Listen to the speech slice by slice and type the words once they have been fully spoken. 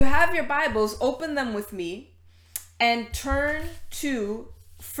have your Bibles, open them with me and turn to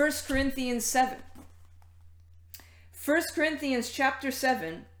 1 Corinthians 7. 1 Corinthians chapter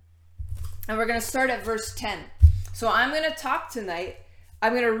 7, and we're going to start at verse 10. So I'm going to talk tonight.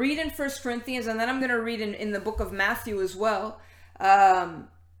 I'm going to read in 1 Corinthians, and then I'm going to read in the book of Matthew as well.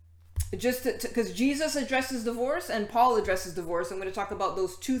 Just because Jesus addresses divorce and Paul addresses divorce. I'm going to talk about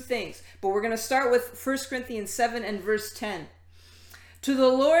those two things. But we're going to start with 1 Corinthians 7 and verse 10. To the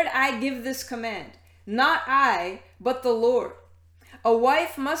Lord I give this command, not I, but the Lord. A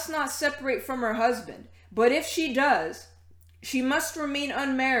wife must not separate from her husband, but if she does, she must remain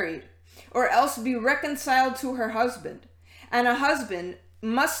unmarried, or else be reconciled to her husband. And a husband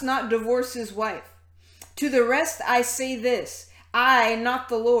must not divorce his wife. To the rest I say this, I, not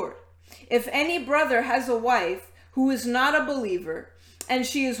the Lord. If any brother has a wife who is not a believer, and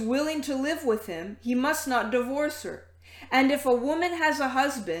she is willing to live with him, he must not divorce her. And if a woman has a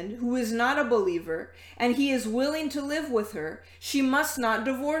husband who is not a believer, and he is willing to live with her, she must not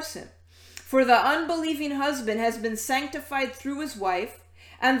divorce him. For the unbelieving husband has been sanctified through his wife,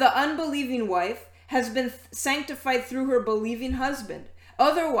 and the unbelieving wife has been sanctified through her believing husband.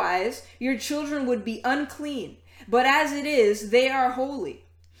 Otherwise, your children would be unclean, but as it is, they are holy.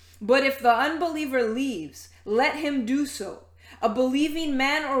 But if the unbeliever leaves, let him do so. A believing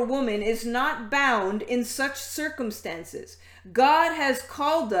man or woman is not bound in such circumstances. God has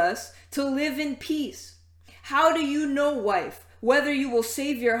called us to live in peace. How do you know, wife, whether you will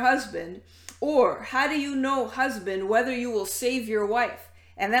save your husband? Or how do you know, husband, whether you will save your wife?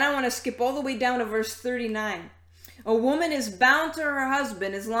 And then I want to skip all the way down to verse 39. A woman is bound to her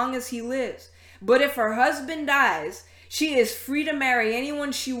husband as long as he lives. But if her husband dies, she is free to marry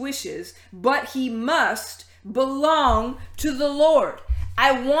anyone she wishes, but he must belong to the Lord.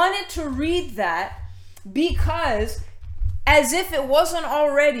 I wanted to read that because, as if it wasn't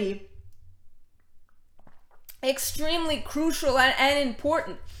already extremely crucial and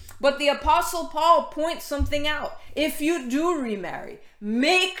important, but the Apostle Paul points something out. If you do remarry,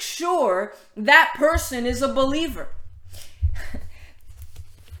 make sure that person is a believer.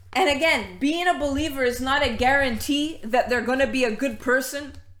 And again, being a believer is not a guarantee that they're going to be a good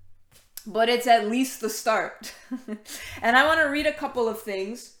person, but it's at least the start. And I want to read a couple of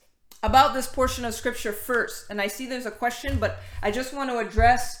things about this portion of scripture first. And I see there's a question, but I just want to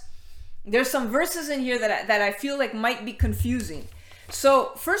address, there's some verses in here that I feel like might be confusing.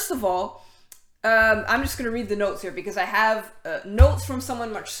 So first of all, I'm just going to read the notes here because I have notes from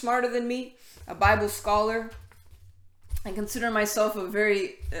someone much smarter than me, a Bible scholar. I consider myself a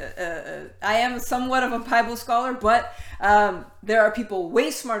very, I am somewhat of a Bible scholar, but there are people way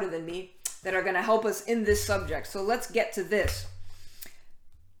smarter than me that are going to help us in this subject. So let's get to this.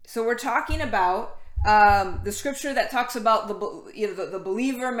 So we're talking about the scripture that talks about the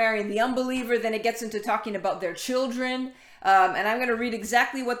believer marrying the unbeliever. Then it gets into talking about their children. And I'm going to read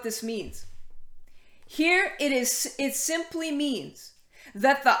exactly what this means. Here it simply means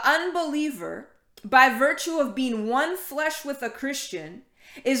that the unbeliever, by virtue of being one flesh with a Christian,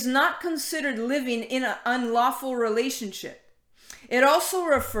 is not considered living in an unlawful relationship. It also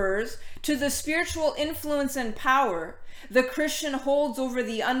refers to the spiritual influence and power the Christian holds over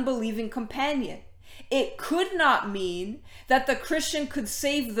the unbelieving companion. It could not mean that the Christian could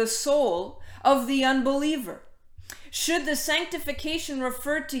save the soul of the unbeliever. Should the sanctification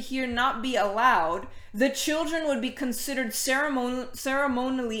referred to here not be allowed, the children would be considered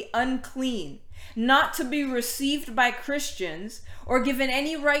ceremonially unclean, not to be received by Christians or given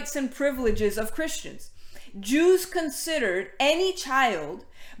any rights and privileges of Christians. Jews considered any child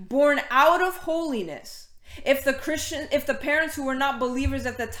born out of holiness, if the parents who were not believers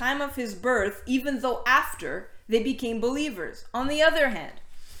at the time of his birth, even though after they became believers. On the other hand,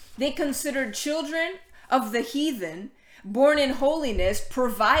 they considered children of the heathen born in holiness,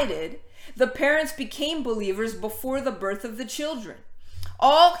 provided the parents became believers before the birth of the children.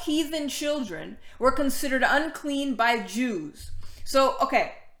 All heathen children were considered unclean by Jews. So,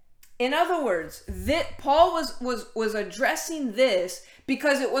 okay, in other words, Paul was addressing this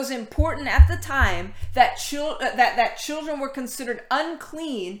because it was important at the time that children were considered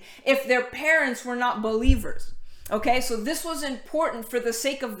unclean if their parents were not believers. Okay, so this was important for the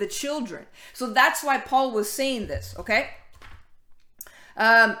sake of the children. So that's why Paul was saying this, okay?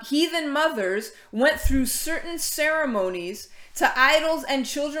 Heathen mothers went through certain ceremonies to idols, and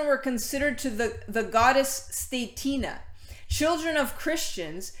children were considered to the goddess Statina. Children of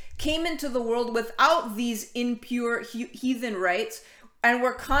Christians came into the world without these impure heathen rites and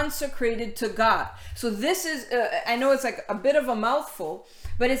were consecrated to God. So this is, I know it's like a bit of a mouthful,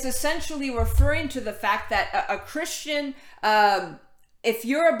 but it's essentially referring to the fact that a Christian if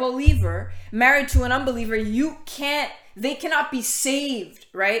you're a believer married to an unbeliever, they cannot be saved,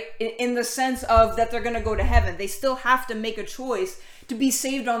 right? In the sense of that they're going to go to heaven. They still have to make a choice to be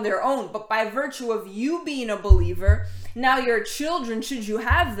saved on their own. But by virtue of you being a believer, now your children, should you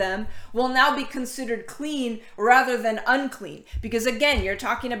have them, will now be considered clean rather than unclean. Because again, you're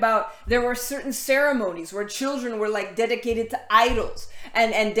talking about, there were certain ceremonies where children were like dedicated to idols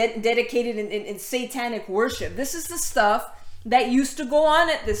and dedicated in satanic worship. This is the stuff that used to go on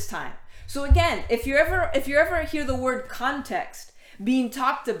at this time. So again, if you ever hear the word context being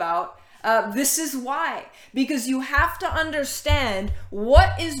talked about, this is why. Because you have to understand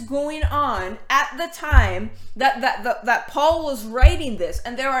what is going on at the time that Paul was writing this.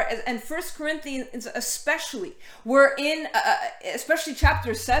 And there are, and 1 Corinthians especially, especially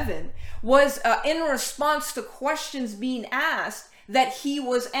chapter 7, was in response to questions being asked that he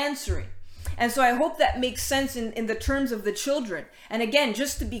was answering. And so I hope that makes sense in the terms of the children. And again,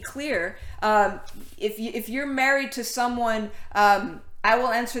 just to be clear, if you're married to someone, I will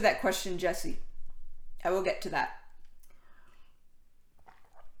answer that question, Jesse. I will get to that.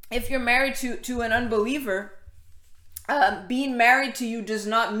 If you're married to an unbeliever, being married to you does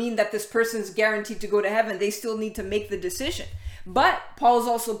not mean that this person is guaranteed to go to heaven. They still need to make the decision. But Paul's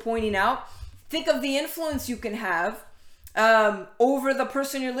also pointing out, think of the influence you can have over the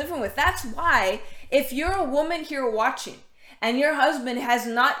person you're living with. That's why if you're a woman here watching and your husband has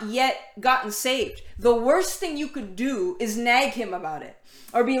not yet gotten saved, the worst thing you could do is nag him about it.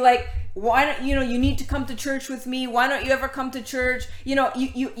 Or be like, why don't you need to come to church with me? Why don't you ever come to church? You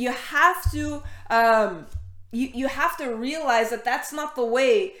have to you have to realize that that's not the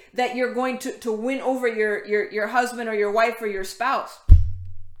way that you're going to win over your husband or your wife or your spouse.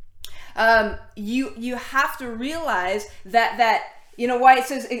 You have to realize that why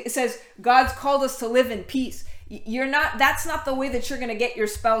it says God's called us to live in peace. That's not the way that you're going to get your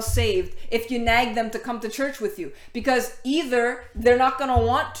spouse saved if you nag them to come to church with you, because either they're not going to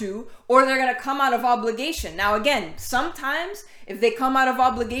want to, or they're going to come out of obligation. Now again, sometimes if they come out of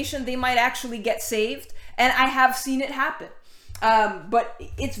obligation, they might actually get saved, and I have seen it happen. But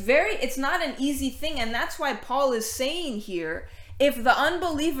it's not an easy thing, and that's why Paul is saying here, if the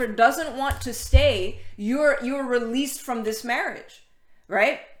unbeliever doesn't want to stay, you're released from this marriage,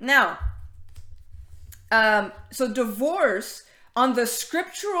 right? Now, so divorce on the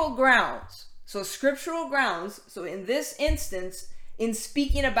scriptural grounds. So in this instance, in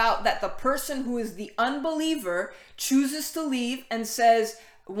speaking about that the person who is the unbeliever chooses to leave and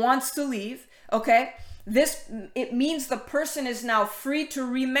wants to leave, okay? It means the person is now free to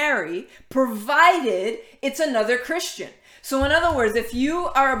remarry, provided it's another Christian. So in other words, if you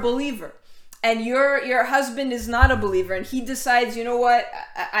are a believer and your husband is not a believer and he decides, you know what,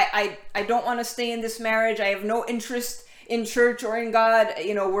 I don't want to stay in this marriage, I have no interest in church or in God,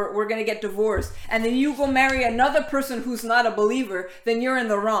 we're going to get divorced, and then you go marry another person who's not a believer, then you're in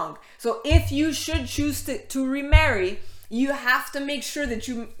the wrong. So if you should choose to remarry, you have to make sure that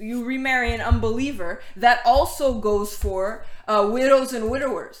you remarry an unbeliever. That also goes for widows and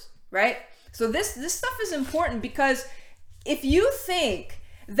widowers, right? So this stuff is important, because if you think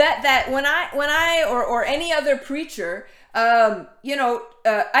that when I or any other preacher,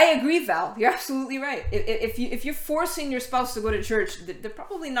 I agree, Val, you're absolutely right. If you're forcing your spouse to go to church, they're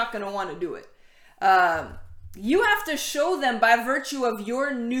probably not going to want to do it. You have to show them, by virtue of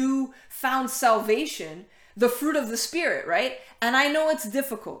your new found salvation, the fruit of the Spirit, right? And I know it's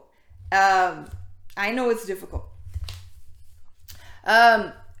difficult.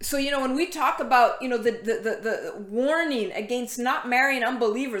 So, when we talk about, the warning against not marrying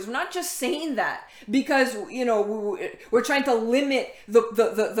unbelievers, we're not just saying that because, we're trying to limit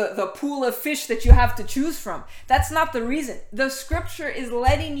the pool of fish that you have to choose from. That's not the reason. The scripture is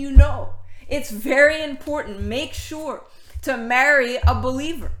letting you know it's very important. Make sure to marry a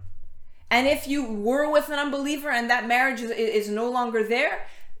believer. And if you were with an unbeliever and that marriage is no longer there,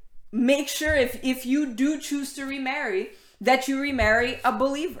 make sure if you do choose to remarry, that you remarry a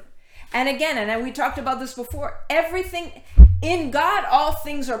believer. And again, and we talked about this before, everything in God, all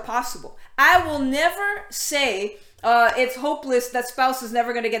things are possible. I will never say it's hopeless that spouse is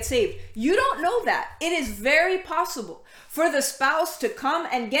never going to get saved. You don't know that. It is very possible for the spouse to come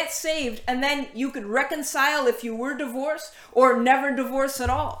and get saved, and then you could reconcile if you were divorced, or never divorce at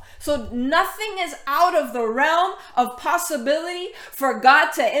all. So nothing is out of the realm of possibility for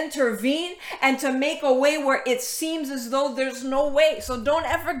God to intervene and to make a way where it seems as though there's no way. So don't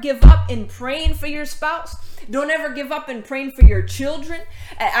ever give up in praying for your spouse. Don't ever give up in praying for your children.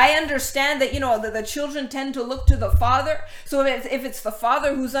 I understand that, the children tend to look to the father. So if it's the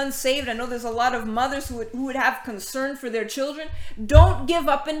father who's unsaved, I know there's a lot of mothers who would have concern for their children. Don't give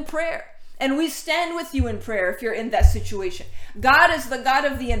up in prayer. And we stand with you in prayer if you're in that situation. God is the God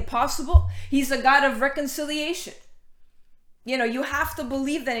of the impossible. He's the God of reconciliation. You have to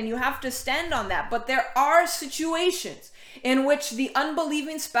believe that and you have to stand on that. But there are situations in which the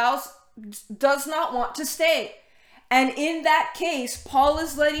unbelieving spouse does not want to stay. And in that case, Paul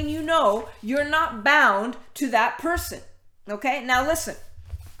is letting you know you're not bound to that person. Okay? Now listen.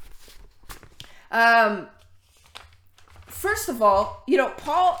 First of all,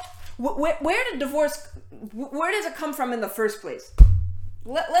 Paul, where did divorce, where does it come from in the first place?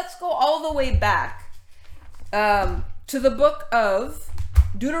 Let's go all the way back to the book of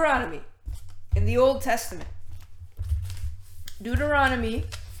Deuteronomy in the Old Testament. Deuteronomy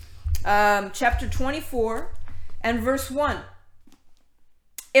chapter 24 and verse 1.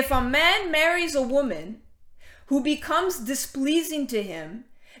 If a man marries a woman who becomes displeasing to him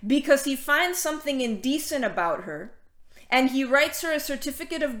because he finds something indecent about her, and he writes her a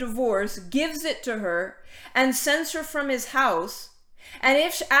certificate of divorce, gives it to her, and sends her from his house, and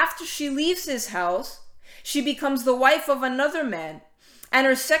if after she leaves his house, she becomes the wife of another man, and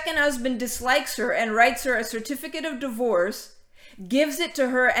her second husband dislikes her and writes her a certificate of divorce, gives it to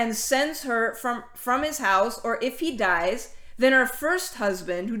her and sends her from his house, or if he dies, then her first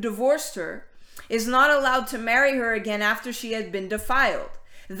husband, who divorced her, is not allowed to marry her again after she had been defiled.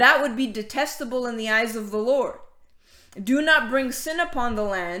 That would be detestable in the eyes of the Lord. Do not bring sin upon the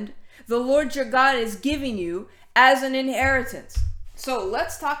land the Lord your God is giving you as an inheritance. So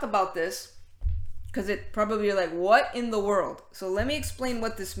let's talk about this, because it probably you're like, what in the world? So let me explain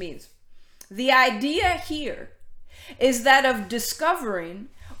what this means. The idea here is that of discovering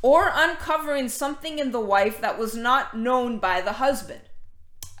or uncovering something in the wife that was not known by the husband.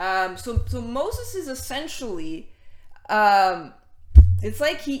 So Moses is essentially, it's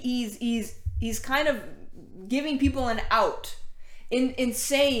like he's kind of giving people an out in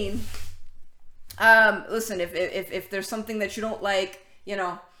saying, listen, if there's something that you don't like,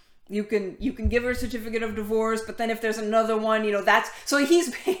 you can give her a certificate of divorce, but then if there's another one, that's, so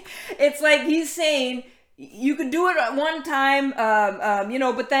it's like he's saying, you could do it at one time,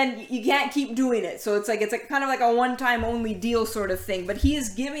 but then you can't keep doing it. So it's like kind of like a one-time only deal sort of thing, but he is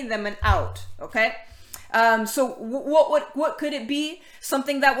giving them an out. Okay. So what could it be?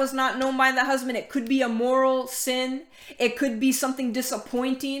 Something that was not known by the husband. It could be a moral sin. It could be something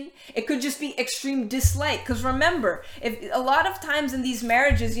disappointing. It could just be extreme dislike. Because remember, if a lot of times in these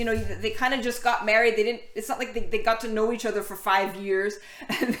marriages, they kind of just got married. It's not like they got to know each other for 5 years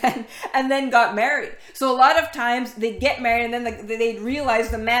and then got married. So a lot of times they get married and then they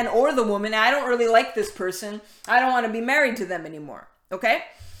realize, the man or the woman, I don't really like this person. I don't want to be married to them anymore. Okay?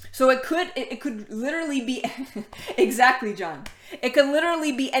 So it could literally be, exactly, John. It could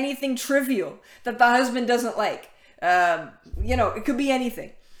literally be anything trivial that the husband doesn't like. It could be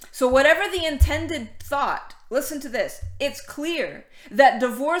anything. So whatever the intended thought, listen to this. It's clear that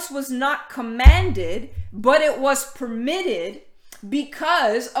divorce was not commanded, but it was permitted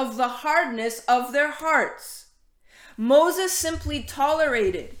because of the hardness of their hearts. Moses simply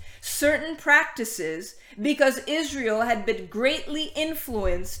tolerated certain practices because Israel had been greatly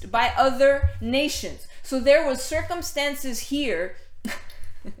influenced by other nations. So there was circumstances here.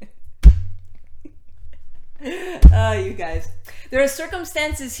 You guys. There are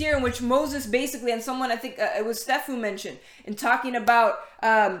circumstances here in which Moses basically, and someone, I think it was Steph who mentioned, in talking about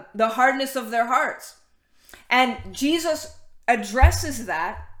the hardness of their hearts. And Jesus addresses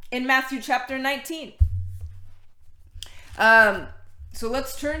that in Matthew chapter 19. So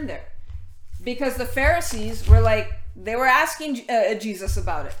let's turn there. Because the Pharisees were they were asking Jesus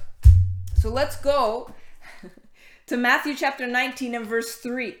about it. So let's go to Matthew chapter 19 and verse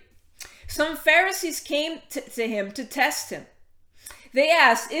 3. Some Pharisees came to him to test him. They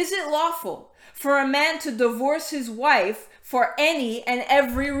asked, is it lawful for a man to divorce his wife for any and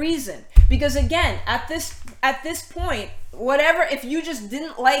every reason? Because again, at this point, whatever, if you just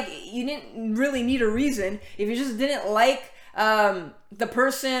didn't like, you didn't really need a reason. If you just didn't like the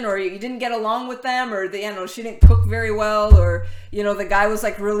person, or you didn't get along with them, or she didn't cook very well, or the guy was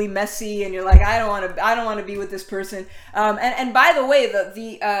really messy, and you're like, I don't want to be with this person. And by the way,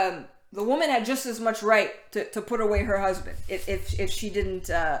 the woman had just as much right to put away her husband if she didn't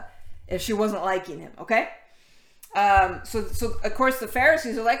if she wasn't liking him. Okay. So of course the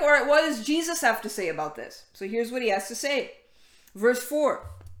Pharisees are like, all right, what does Jesus have to say about this? So here's what he has to say. Verse 4.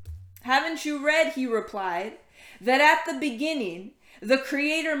 Haven't you read, he replied, that at the beginning the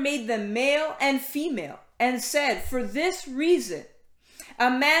Creator made them male and female, and said, "For this reason, a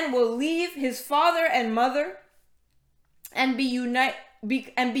man will leave his father and mother and be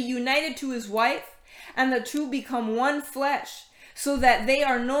united to his wife, and the two become one flesh, so that they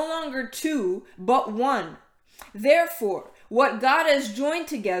are no longer two, but one. Therefore, what God has joined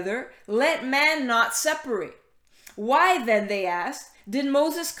together, let man not separate." "Why then," they asked, "did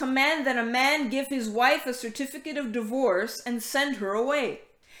Moses command that a man give his wife a certificate of divorce and send her away?"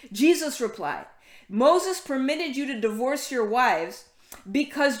 Jesus replied, "Moses permitted you to divorce your wives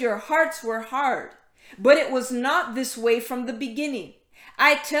because your hearts were hard. But it was not this way from the beginning.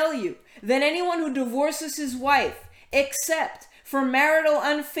 I tell you that anyone who divorces his wife, except for marital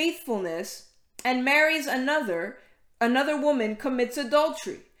unfaithfulness, and marries another woman, commits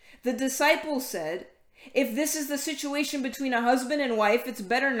adultery." The disciples said, "If this is the situation between a husband and wife, it's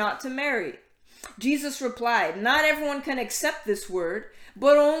better not to marry." Jesus replied, "Not everyone can accept this word,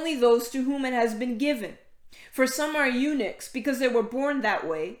 but only those to whom it has been given. For some are eunuchs because they were born that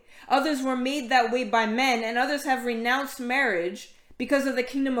way. Others were made that way by men, and others have renounced marriage because of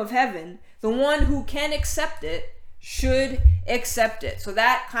the kingdom of heaven. The one who can accept it should accept it." So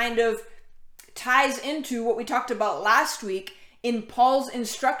that kind of ties into what we talked about last week in Paul's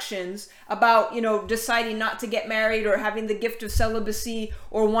instructions about, deciding not to get married or having the gift of celibacy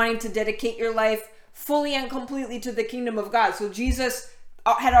or wanting to dedicate your life fully and completely to the kingdom of God. So Jesus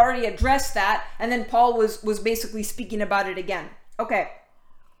had already addressed that, and then Paul was basically speaking about it again. Okay.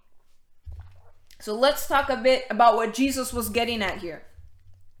 So let's talk a bit about what Jesus was getting at here.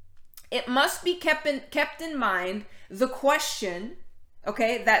 It must be kept in mind the question,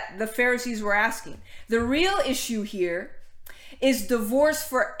 that the Pharisees were asking. The real issue here is divorce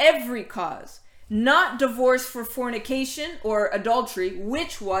for every cause, not divorce for fornication or adultery,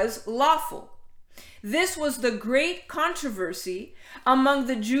 which was lawful. This was the great controversy among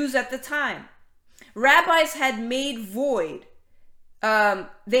the Jews at the time. Rabbis had made void.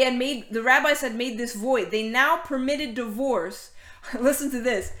 The rabbis had made this void. They now permitted divorce. Listen to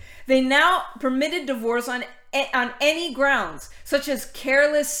this. They now permitted divorce on any grounds, such as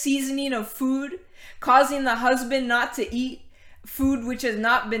careless seasoning of food, causing the husband not to eat food which has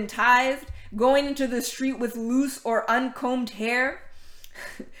not been tithed, going into the street with loose or uncombed hair,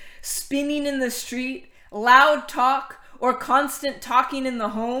 spinning in the street, loud talk, or constant talking in the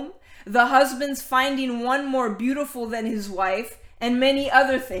home, the husband's finding one more beautiful than his wife, and many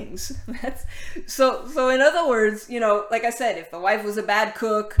other things. So in other words, like I said, if the wife was a bad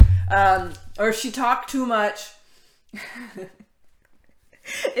cook, or if she talked too much,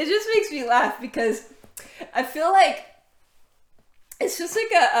 it just makes me laugh because I feel like it's just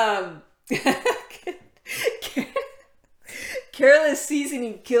like a careless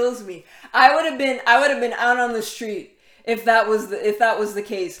seasoning kills me. I would have been out on the street if that was the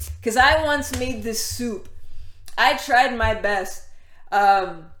case. Because I once made this soup. I tried my best.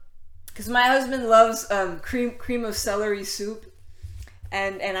 Because my husband loves cream of celery soup,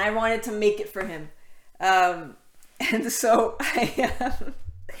 and I wanted to make it for him. And so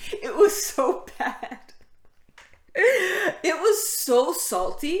it was so bad. It was so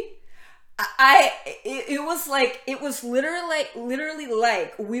salty. It was literally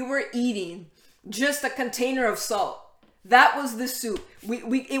like we were eating just a container of salt. That was the soup.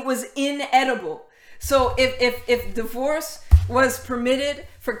 It was inedible. So if divorce was permitted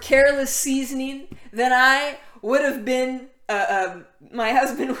for careless seasoning, then I would have been my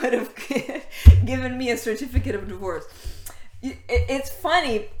husband would have given me a certificate of divorce. It's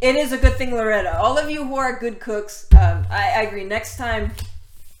funny. It is a good thing, Loretta. All of you who are good cooks, I agree. Next time,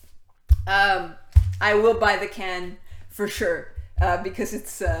 I will buy the can for sure, because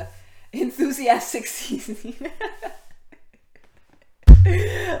it's enthusiastic seasoning.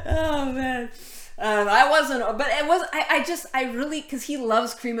 Oh man. I wasn't, but it was, I really, cause he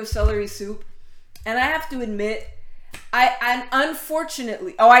loves cream of celery soup. And I have to admit, I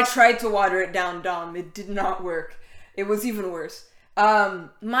unfortunately, I tried to water it down, Dom. It did not work. It was even worse.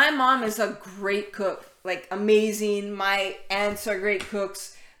 My mom is a great cook, like amazing. My aunts are great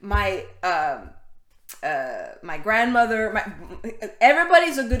cooks. My grandmother,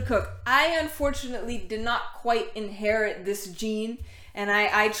 everybody's a good cook. I unfortunately did not quite inherit this gene. And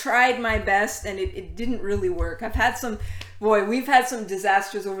I tried my best, and it didn't really work. We've had some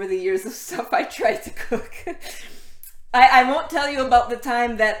disasters over the years of stuff I tried to cook. I won't tell you about the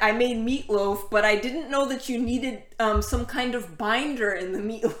time that I made meatloaf, but I didn't know that you needed some kind of binder in the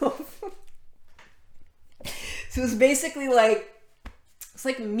meatloaf. So it's basically it's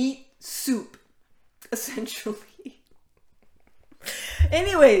like meat soup, essentially.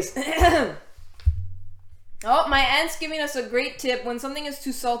 Anyways, Oh, my aunt's giving us a great tip. When something is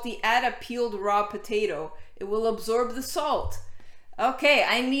too salty, add a peeled raw potato. It will absorb the salt. Okay,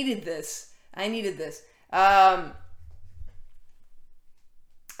 I needed this.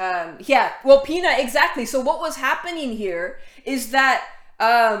 Yeah, well, Pina, exactly. So what was happening here is that,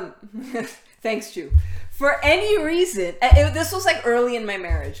 thanks, Ju. For any reason, this was like early in my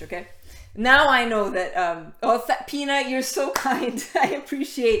marriage, okay? Now I know that, Pina, you're so kind. I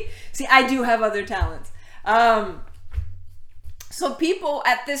appreciate, see, I do have other talents. So people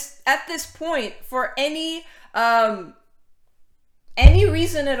at this point, for any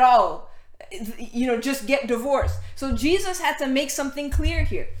reason at all, just get divorced. So Jesus had to make something clear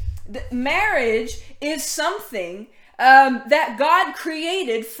here. Marriage is something that God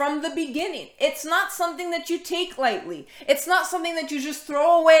created from the beginning. It's not something that you take lightly. It's not something that you just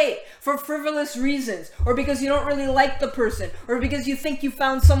throw away for frivolous reasons, or because you don't really like the person, or because you think you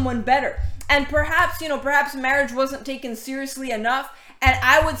found someone better. And perhaps marriage wasn't taken seriously enough. And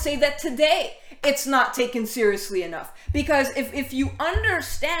I would say that today it's not taken seriously enough. Because if you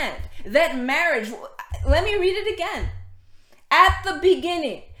understand that marriage, let me read it again. At the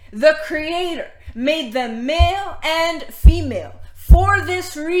beginning, the Creator made them male and female. For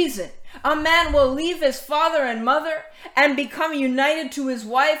this reason, a man will leave his father and mother and become united to his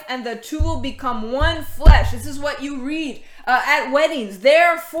wife, and the two will become one flesh. This is what you read at weddings.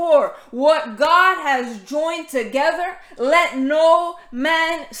 Therefore, what God has joined together, let no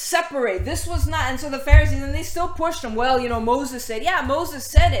man separate. This was not, and so the Pharisees, and they still pushed him. Well, Moses said, yeah, Moses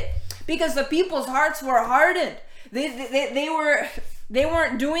said it, because the people's hearts were hardened. They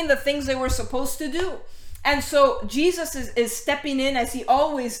weren't doing the things they were supposed to do. And so Jesus is stepping in, as he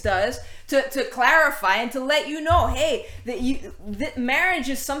always does, to clarify and to let you know, hey, that marriage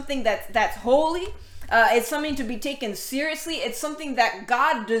is something that's holy. It's something to be taken seriously. It's something that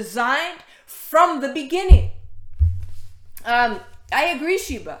God designed from the beginning. I agree,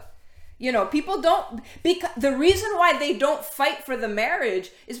 Sheba. People don't, because the reason why they don't fight for the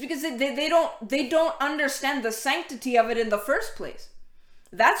marriage is because they don't understand the sanctity of it in the first place.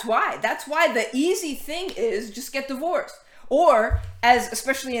 That's why the easy thing is just get divorced. Or,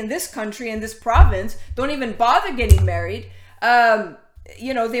 especially in this country, in this province, don't even bother getting married.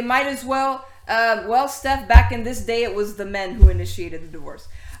 They might as well, Steph, back in this day, it was the men who initiated the divorce.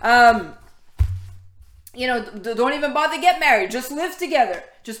 Don't even bother get married. Just live together.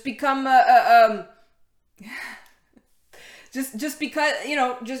 Just become, just because,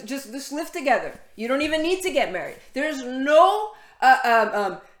 just live together. You don't even need to get married. There's no,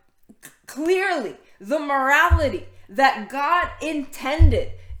 clearly the morality that God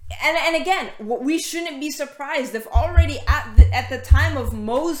intended. And again, we shouldn't be surprised if already at the time of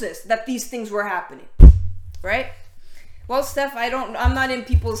Moses that these things were happening, right? Well, Steph, I'm not in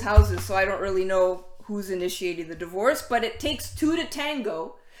people's houses, so I don't really know who's initiating the divorce, but it takes two to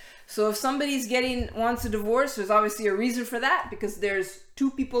tango. So if somebody's wants a divorce, there's obviously a reason for that, because there's two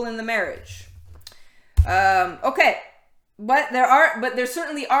people in the marriage. Okay. But there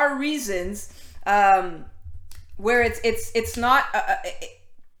certainly are reasons where it's not.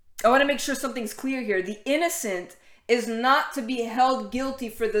 I want to make sure something's clear here. The innocent is not to be held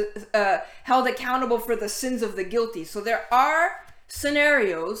guilty held accountable for the sins of the guilty. So there are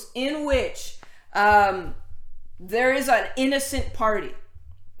scenarios in which there is an innocent party.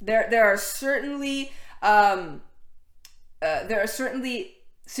 There are certainly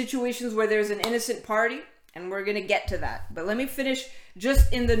situations where there's an innocent party. And we're going to get to that. But let me finish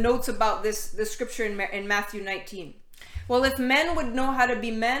just in the notes about the scripture in Matthew 19. Well, if men would know how to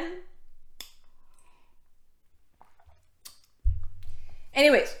be men.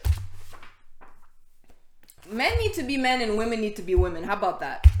 Anyways. Men need to be men and women need to be women. How about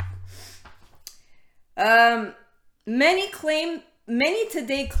that? Many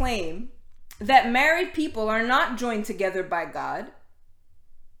today claim that married people are not joined together by God.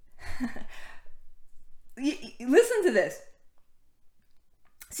 Listen to this.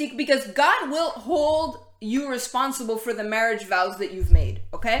 See, because God will hold you responsible for the marriage vows that you've made,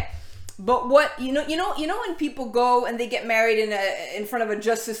 okay? But what when people go and they get married in front of a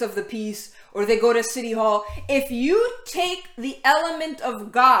justice of the peace, or they go to City Hall, if you take the element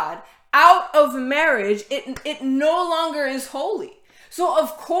of God out of marriage, it no longer is holy. So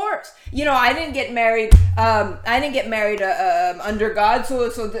of course, I didn't get married. Under God.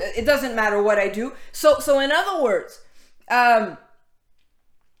 So it doesn't matter what I do. So in other words,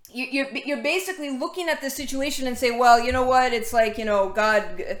 you're basically looking at this situation and say, well, you know what? It's like,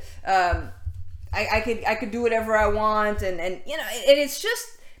 God. I could do whatever I want, and it's just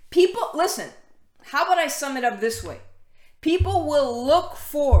people. Listen, how about I sum it up this way? People will look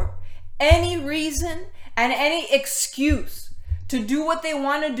for any reason and any excuse to do what they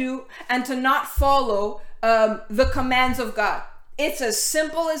want to do and to not follow the commands of God. It's as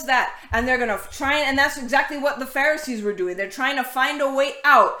simple as that. And they're going to try, and that's exactly what the Pharisees were doing. They're trying to find a way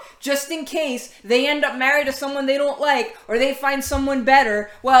out just in case they end up married to someone they don't like, or they find someone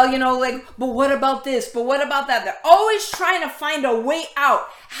better. Well, but what about this? But what about that? They're always trying to find a way out.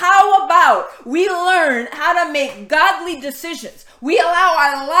 How about we learn how to make godly decisions? We allow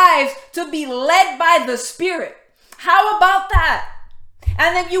our lives to be led by the Spirit. How about that?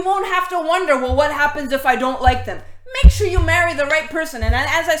 And then you won't have to wonder, well, what happens if I don't like them? Make sure you marry the right person. And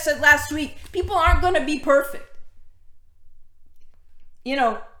as I said last week, people aren't going to be perfect.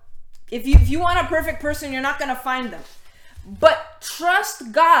 If you want a perfect person, you're not going to find them. But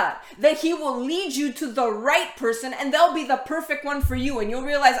trust God that He will lead you to the right person, and they'll be the perfect one for you. And you'll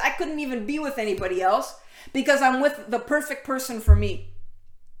realize I couldn't even be with anybody else because I'm with the perfect person for me.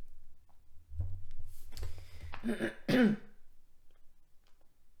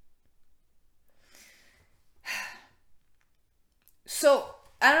 So,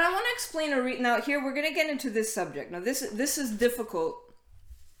 and I want to explain now here we're going to get into this subject. Now this is difficult,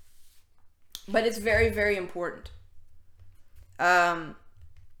 but it's very, very important.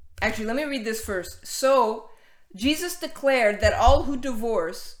 Actually, let me read this first. So, Jesus declared that all who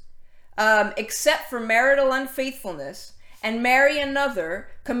divorce, except for marital unfaithfulness, and marry another,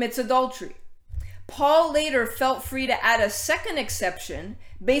 commits adultery. Paul later felt free to add a second exception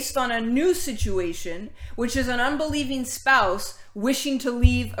based on a new situation, which is an unbelieving spouse wishing to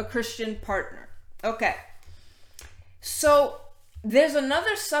leave a Christian partner. Okay. So there's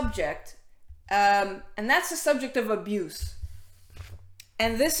another subject, and that's the subject of abuse.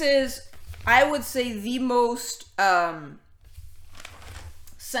 And this is, I would say, the most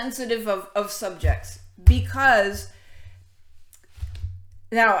sensitive of subjects, because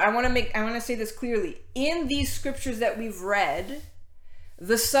now I want to say this clearly. In these scriptures that we've read,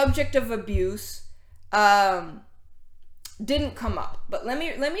 the subject of abuse didn't come up. But let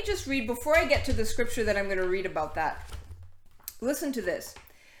me just read before I get to the scripture that I'm going to read about that. Listen to this.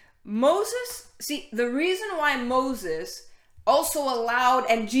 Moses, see, the reason why Moses also allowed,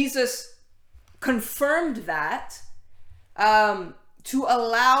 and Jesus confirmed that, to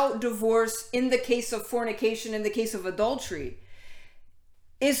allow divorce in the case of fornication, in the case of adultery,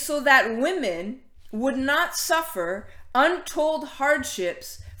 is so that women would not suffer untold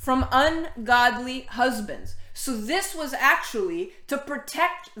hardships from ungodly husbands. So this was actually to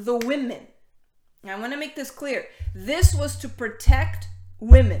protect the women. Now, I want to make this clear. This was to protect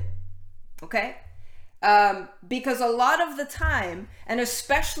women, okay? Because a lot of the time, and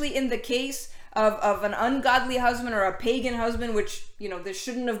especially in the case of an ungodly husband or a pagan husband, which, there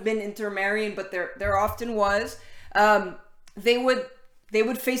shouldn't have been intermarrying, but there often was, they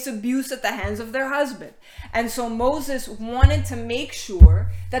would face abuse at the hands of their husband. And so Moses wanted to make sure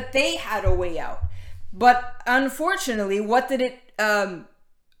that they had a way out. But unfortunately, what did it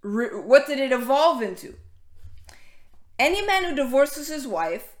evolve into? Any man who divorces his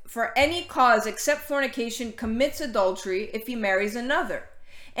wife for any cause except fornication commits adultery if he marries another.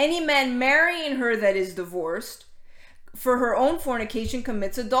 Any man marrying her that is divorced for her own fornication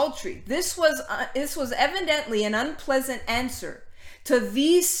commits adultery. This was evidently an unpleasant answer to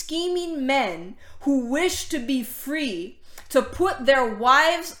these scheming men who wish to be free to put their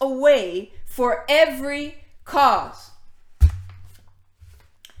wives away for every cause.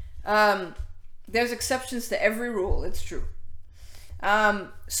 There's exceptions to every rule, it's true.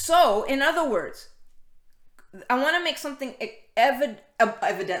 So, in other words, I want to make something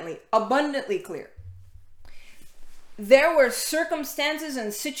abundantly clear. There were circumstances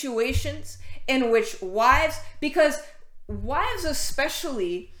and situations in which wives, because wives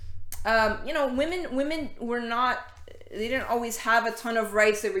especially, women were not, they didn't always have a ton of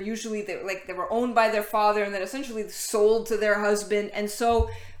rights. They were usually, they were owned by their father and then essentially sold to their husband. And so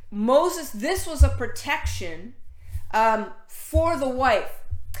this was a protection for the wife,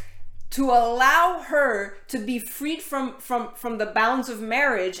 to allow her to be freed from the bounds of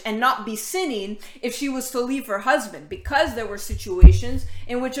marriage and not be sinning if she was to leave her husband, because there were situations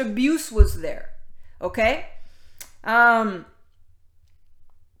in which abuse was there. Okay? Now,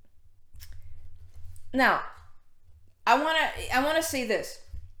 I want to say this,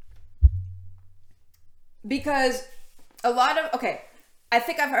 because I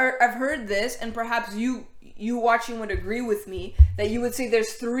think I've heard this, and perhaps you watching would agree with me, that you would say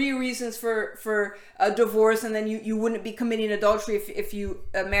there's 3 reasons for a divorce, and then you wouldn't be committing adultery if you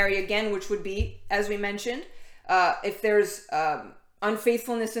marry again, which would be, as we mentioned, if there's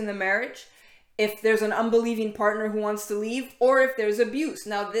unfaithfulness in the marriage, if there's an unbelieving partner who wants to leave, or if there's abuse.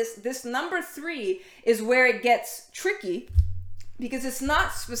 Now, this number 3 is where it gets tricky, because it's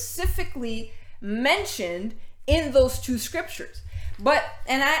not specifically mentioned in those 2 scriptures. But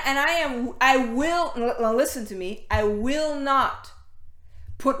I will listen to me. I will not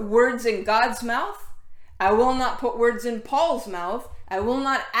put words in God's mouth. I will not put words in Paul's mouth. I will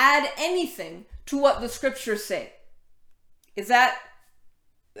not add anything to what the scriptures say. Is that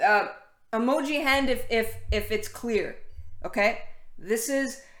emoji hand if it's clear? Okay?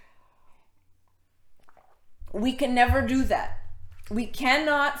 We can never do that. We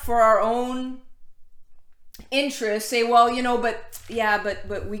cannot, for our own interest, say, well,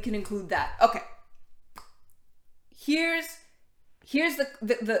 but we can include that. Okay. Here's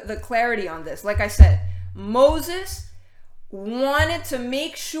the clarity on this. Like I said, Moses wanted to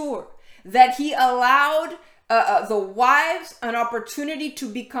make sure that he allowed the wives an opportunity to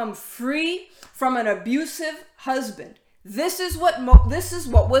become free from an abusive husband. This is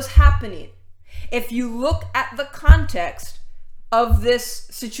what was happening. If you look at the context of this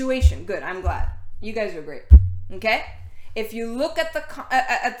situation, good, I'm glad. You guys are great. Okay? If you look at the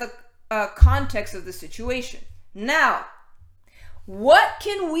context of the situation. Now, what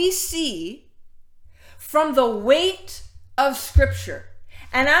can we see from the weight of Scripture?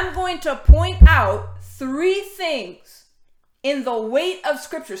 And I'm going to point out 3 things in the weight of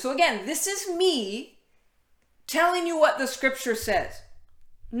Scripture. So again, this is me telling you what the Scripture says.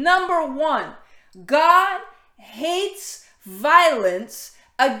 Number 1, God hates violence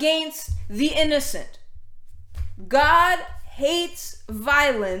against the innocent. God hates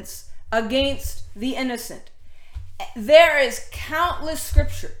violence against the innocent. There is countless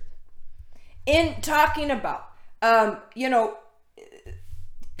scripture in talking about,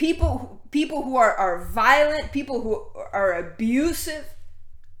 people who are violent, people who are abusive.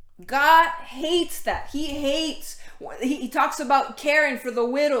 God hates that. He talks about caring for the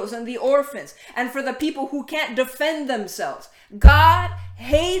widows and the orphans and for the people who can't defend themselves. God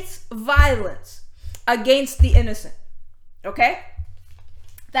hates violence against the innocent. Okay?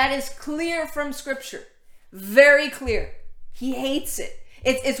 That is clear from Scripture. Very clear. He hates it.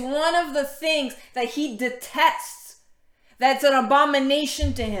 It's one of the things that he detests. That's an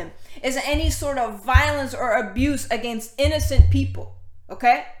abomination to him, is any sort of violence or abuse against innocent people.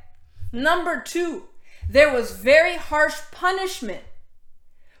 Okay? Number 2, there was very harsh punishment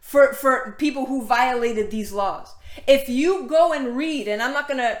for people who violated these laws. If you go and read, and I'm not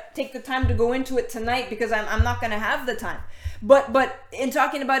going to take the time to go into it tonight because I'm not going to have the time, but in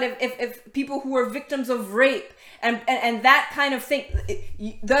talking about if people who were victims of rape and that kind of thing,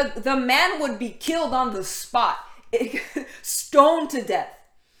 the man would be killed on the spot, stoned to death.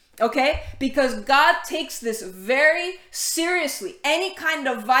 Okay? Because God takes this very seriously. Any kind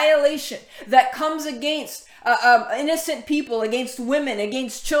of violation that comes against innocent people, against women,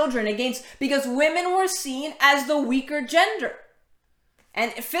 against children, because women were seen as the weaker gender.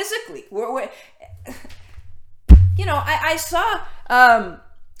 And physically, I saw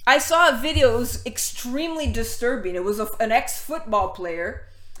a video. It was extremely disturbing. It was an ex-football player.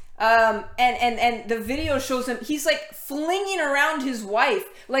 And the video shows him, he's like flinging around his wife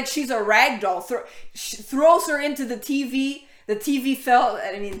like she's a rag doll, throws her into the TV. The TV fell.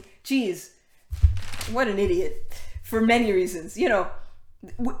 I mean, geez, what an idiot for many reasons,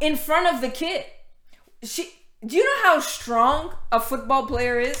 in front of the kid. Do you know how strong a football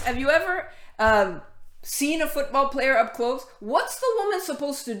player is? Have you ever seen a football player up close? What's the woman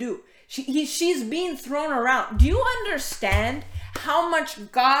supposed to do? She's being thrown around. Do you understand how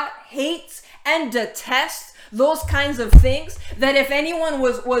much God hates and detests those kinds of things? That if anyone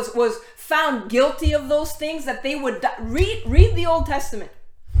was found guilty of those things, that they would die. Read the Old Testament.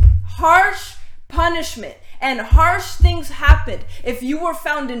 Harsh punishment and harsh things happened if you were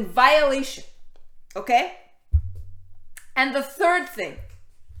found in violation. Okay? And the third thing,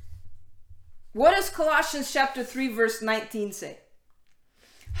 what does Colossians chapter 3 verse 19 say?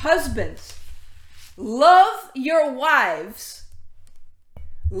 Husbands, love your wives.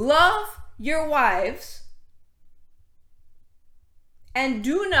 Love your wives and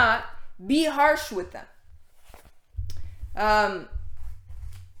do not be harsh with them.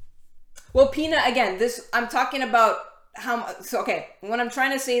 Well, Pina, again, I'm talking about what I'm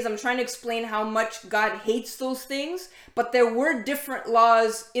trying to say is I'm trying to explain how much God hates those things, but there were different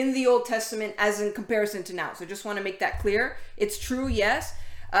laws in the Old Testament as in comparison to now. So just want to make that clear. It's true, yes.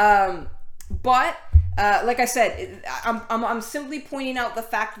 But like I said, I'm simply pointing out the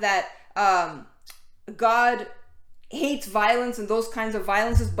fact that God hates violence and those kinds of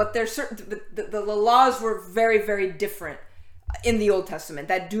violences, but there's certain the laws were very, very different in the Old Testament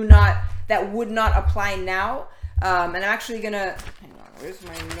that that would not apply now. And I'm actually gonna, hang on, where's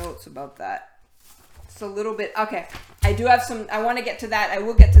my notes about that? It's a little bit, okay. I do have some, I want to get to that. I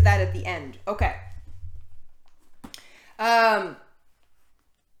will get to that at the end. Okay.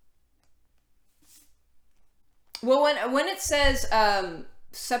 Well, when it says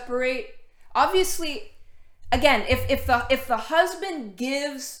separate, obviously, again, if the husband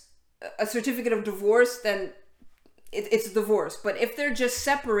gives a certificate of divorce, then it's divorce. But if they're just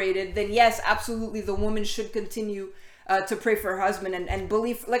separated, then yes, absolutely, the woman should continue to pray for her husband and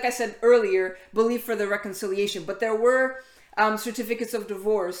believe, like I said earlier, believe for the reconciliation. But there were certificates of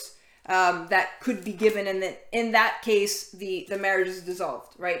divorce that could be given, and that in that case, the marriage is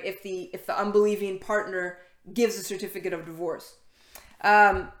dissolved, right? If the unbelieving partner gives a certificate of divorce.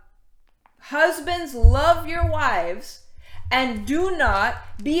 Husbands, love your wives and do not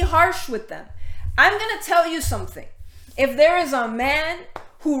be harsh with them. I'm going to tell you something. If there is a man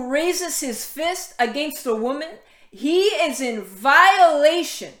who raises his fist against a woman, he is in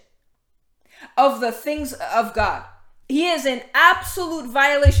violation of the things of God. He is in absolute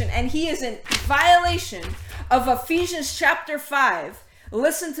violation, and he is in violation of Ephesians chapter 5.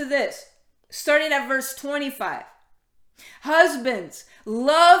 Listen to this. Starting at verse 25. Husbands,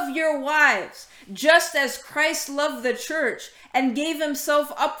 love your wives, just as Christ loved the church and gave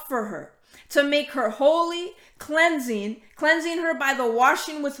himself up for her, to make her holy, cleansing her by the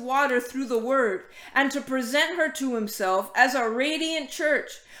washing with water through the word, and to present her to himself as a radiant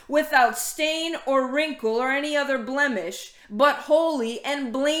church, without stain or wrinkle or any other blemish, but holy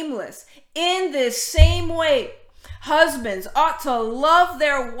and blameless. In this same way, husbands ought to love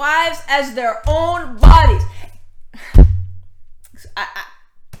their wives as their own bodies. I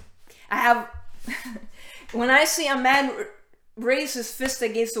have, when I see a man raise his fist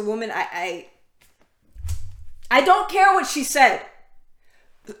against a woman, I don't care what she said.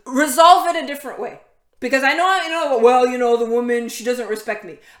 Resolve it a different way. Because I know, well, the woman, she doesn't respect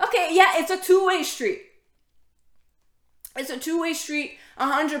me. Okay, yeah, it's a two-way street. It's a two-way street,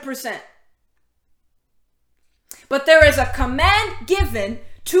 100%. But there is a command given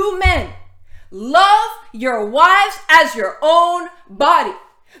to men. Love your wives as your own body.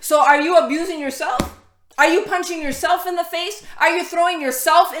 So are you abusing yourself? Are you punching yourself in the face? Are you throwing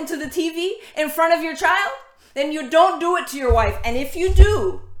yourself into the TV in front of your child? Then you don't do it to your wife. And if you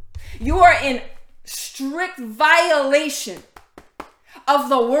do, you are in strict violation of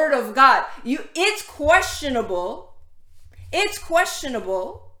the word of God. It's questionable. It's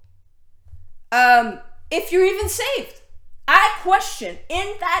questionable if you're even saved. I question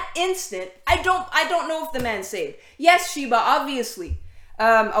in that instant. I don't know if the man's saved. Yes, Sheba, obviously,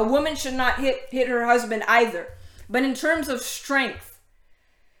 a woman should not hit her husband either. But in terms of strength,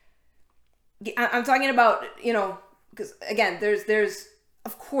 I'm talking about, because again, there's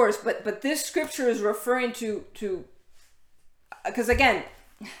of course, but this scripture is referring to because again,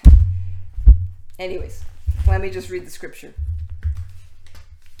 anyways, let me just read the scripture.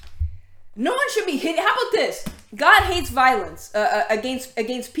 No one should be hit. How about this? God hates violence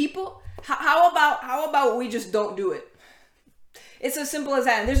against people. How about we just don't do it? It's as simple as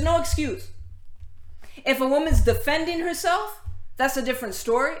that. And there's no excuse. If a woman's defending herself, that's a different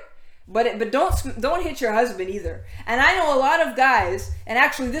story. But don't hit your husband either. And I know a lot of guys, and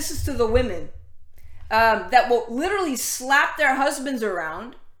actually this is to the women, that will literally slap their husbands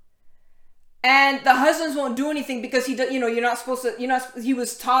around. And the husbands won't do anything because you're not supposed to, he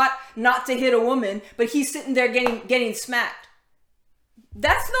was taught not to hit a woman, but he's sitting there getting smacked.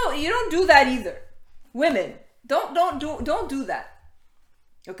 You don't do that either. Women, don't do that.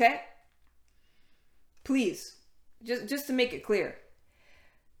 Okay? Please. Just to make it clear.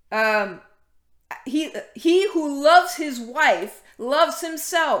 He who loves his wife loves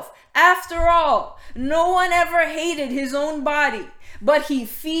himself. After all, no one ever hated his own body, but he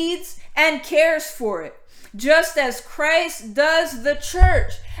feeds and cares for it, just as Christ does the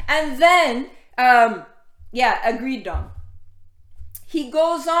church. And then, agreed, Dom. He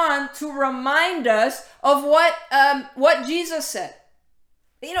goes on to remind us of what Jesus said.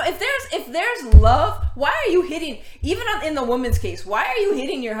 If there's love, why are you hitting? Even in the woman's case, why are you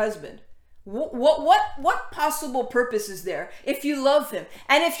hitting your husband? What possible purpose is there if you love him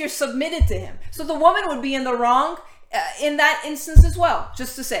and if you're submitted to him? So the woman would be in the wrong in that instance as well.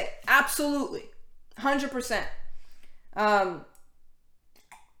 Just to say, absolutely, 100%.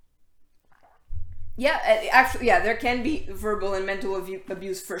 There can be verbal and mental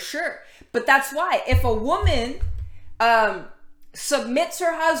abuse for sure. But that's why if a woman submits to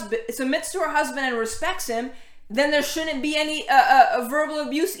her husband and respects him, then there shouldn't be any verbal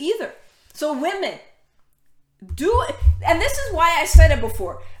abuse either. So women, do it. And this is why I said it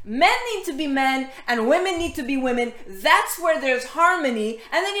before. Men need to be men and women need to be women. That's where there's harmony,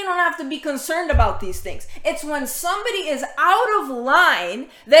 and then you don't have to be concerned about these things. It's when somebody is out of line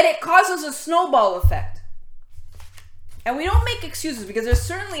that it causes a snowball effect. And we don't make excuses, because there's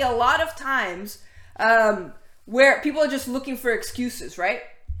certainly a lot of times where people are just looking for excuses, right?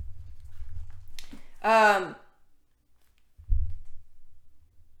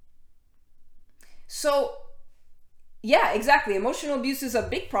 So, yeah, exactly. Emotional abuse is a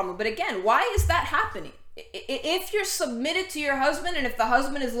big problem. But again, why is that happening? If you're submitted to your husband and if the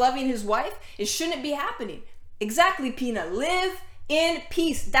husband is loving his wife, it shouldn't be happening. Exactly, Pina. Live in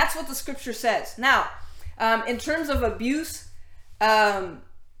peace. That's what the scripture says. Now, in terms of abuse,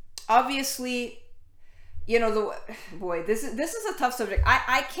 obviously, you know, this is a tough subject.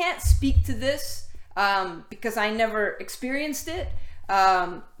 I can't speak to this because I never experienced it.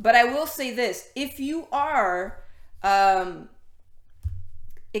 But I will say this: if you are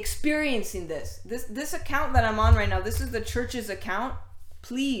experiencing this account that I'm on right now, this is the church's account.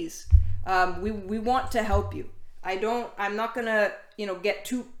 Please, we want to help you. I'm not gonna, get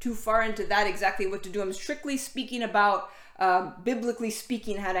too far into that exactly what to do. I'm strictly speaking about biblically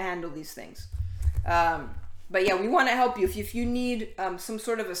speaking how to handle these things. But yeah, we want to help you. If you need some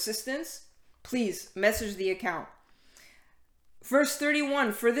sort of assistance, please message the account. Verse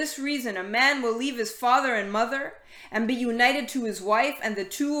 31, for this reason, a man will leave his father and mother and be united to his wife, and the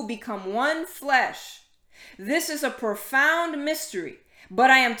two will become one flesh. This is a profound mystery, but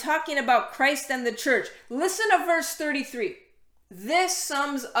I am talking about Christ and the church. Listen to verse 33. This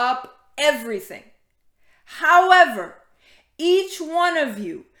sums up everything. However, each one of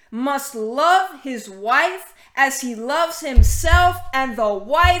you must love his wife as he loves himself, and the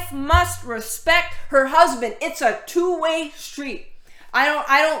wife must respect her husband. It's a two-way street. I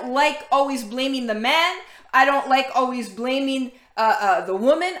don't like always blaming the man. I don't like always blaming the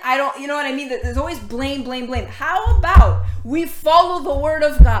woman. You know what I mean? There's always blame. How about we follow the word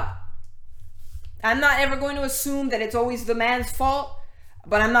of God? I'm not ever going to assume that it's always the man's fault,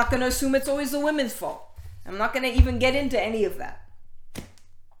 but I'm not going to assume it's always the woman's fault. I'm not going to even get into any of that.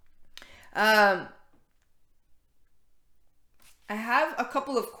 I have a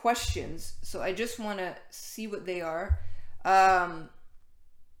couple of questions, so I just want to see what they are. The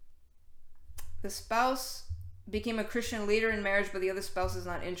spouse became a Christian later in marriage, but the other spouse is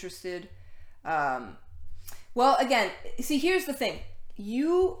not interested. Well, again, see, here's the thing.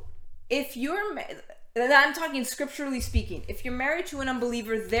 I'm talking scripturally speaking. If you're married to an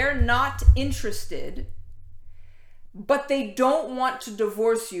unbeliever, they're not interested, but they don't want to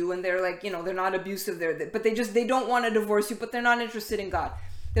divorce you, and they're like, they're not abusive, but they don't want to divorce you, but they're not interested in God.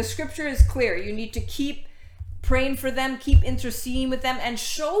 The scripture is clear. You need to keep praying for them, keep interceding with them, and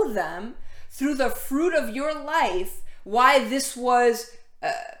show them through the fruit of your life why this was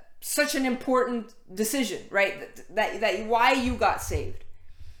such an important decision, right? That why you got saved.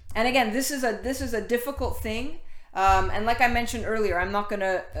 And again, this is a difficult thing, and like I mentioned earlier, I'm not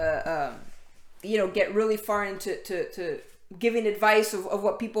gonna get really far into to giving advice of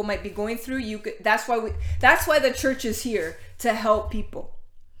what people might be going through. That's why the church is here, to help people.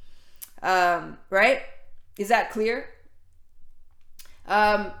 Right? Is that clear?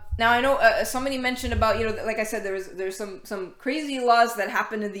 Now I know somebody mentioned about, like I said, there's some crazy laws that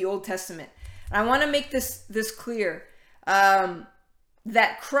happened in the Old Testament. And I want to make this clear,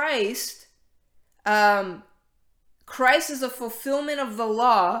 that Christ is a fulfillment of the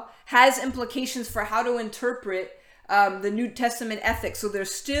law, has implications for how to interpret the New Testament ethics. So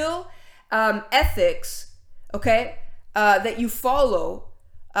there's still ethics, okay, that you follow,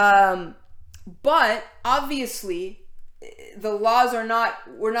 but obviously the laws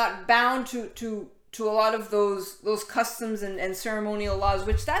we're not bound to a lot of those customs and ceremonial laws,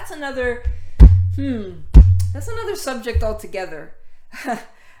 which that's another subject altogether.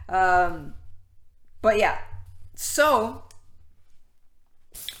 But yeah, so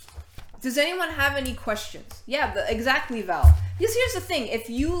does anyone have any questions? Yeah, exactly, Val. Because here's the thing: if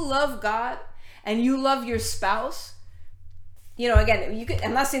you love God and you love your spouse, again,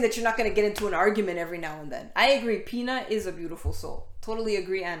 I'm not saying that you're not going to get into an argument every now and then. I agree. Pina is a beautiful soul. Totally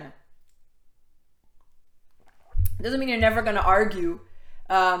agree, Anna. Doesn't mean you're never going to argue.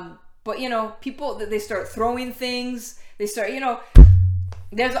 But, people, they start throwing things. They start,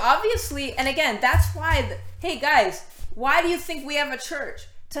 there's obviously, and again, that's why, hey guys, why do you think we have a church?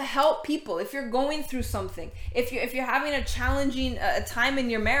 To help people. If you're going through something, if you're having a challenging time in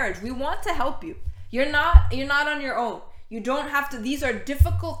your marriage, we want to help you. You're not on your own. You don't have to. These are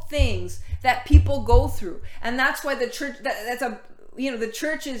difficult things that people go through, and that's why the church. That's a the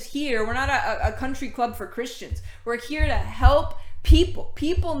church is here. We're not a country club for Christians. We're here to help people.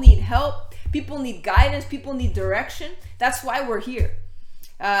 People need help. People need guidance. People need direction. That's why we're here.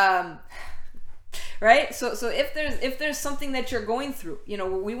 Right? So if there's something that you're going through,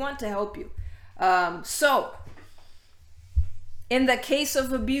 we want to help you. So in the case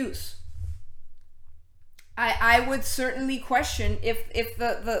of abuse, I would certainly question if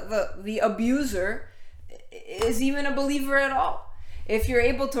the abuser is even a believer at all. If you're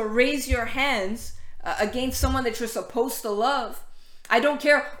able to raise your hands against someone that you're supposed to love, I don't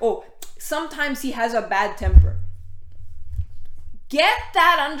care. Oh, sometimes he has a bad temper. Get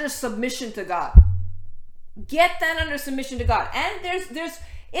that under submission to God. Get that under submission to God. And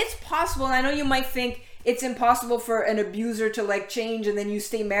it's possible, and I know you might think it's impossible for an abuser to change and then you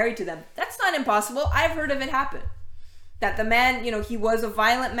stay married to them. That's not impossible. I've heard of it happen. That the man, he was a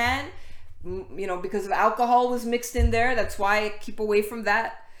violent man, because of alcohol was mixed in there. That's why I keep away from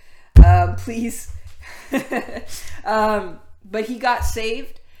that. Please. But he got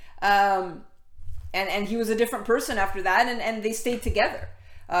saved. And he was a different person after that, and they stayed together.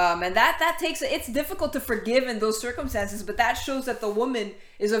 And that takes, it's difficult to forgive in those circumstances, but that shows that the woman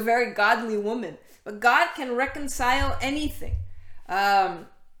is a very godly woman. But God can reconcile anything. But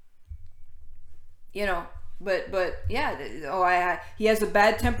yeah, he has a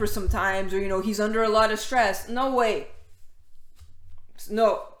bad temper sometimes, or he's under a lot of stress. No way.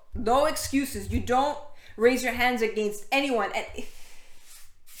 No excuses. You don't raise your hands against anyone. And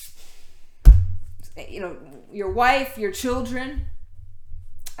your wife, your children.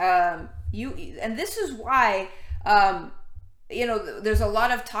 And this is why there's a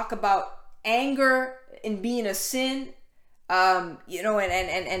lot of talk about anger and being a sin, and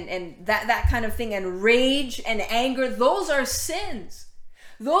that kind of thing, and rage and anger. Those are sins.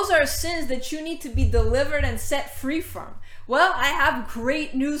 Those are sins that you need to be delivered and set free from. Well, I have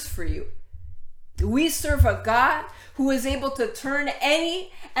great news for you. We serve a God who is able to turn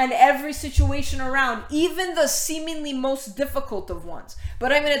any and every situation around, even the seemingly most difficult of ones.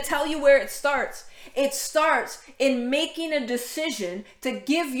 But I'm going to tell you where it starts. It starts in making a decision to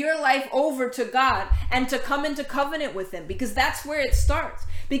give your life over to God and to come into covenant with Him, because that's where it starts.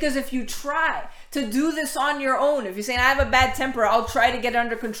 Because if you try to do this on your own, if you're saying, I have a bad temper, I'll try to get it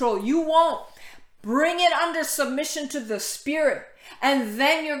under control, you won't. Bring it under submission to the Spirit. And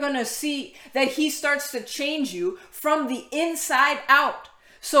then you're going to see that He starts to change you from the inside out.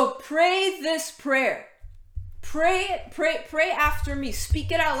 So pray this prayer. Pray after me.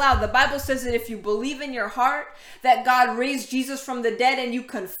 Speak it out loud. The Bible says that if you believe in your heart that God raised Jesus from the dead and you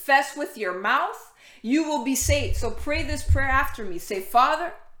confess with your mouth, you will be saved. So pray this prayer after me. Say,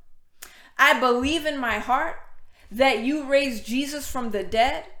 Father, I believe in my heart that you raised Jesus from the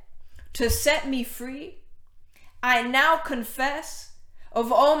dead to set me free. I now confess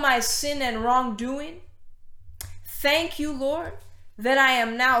of all my sin and wrongdoing. Thank you, Lord, that I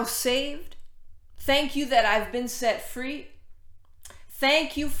am now saved. Thank you that I've been set free.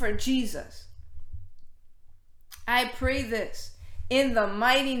 Thank you for Jesus. I pray this in the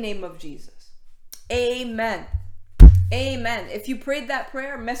mighty name of Jesus. Amen. Amen. If you prayed that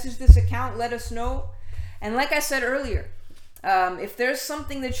prayer, message this account, let us know. And like I said earlier, if there's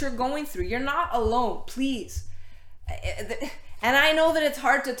something that you're going through, you're not alone, please. And I know that it's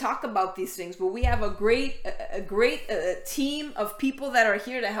hard to talk about these things, but we have a great team of people that are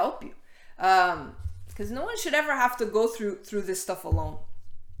here to help you. Because no one should ever have to go through this stuff alone.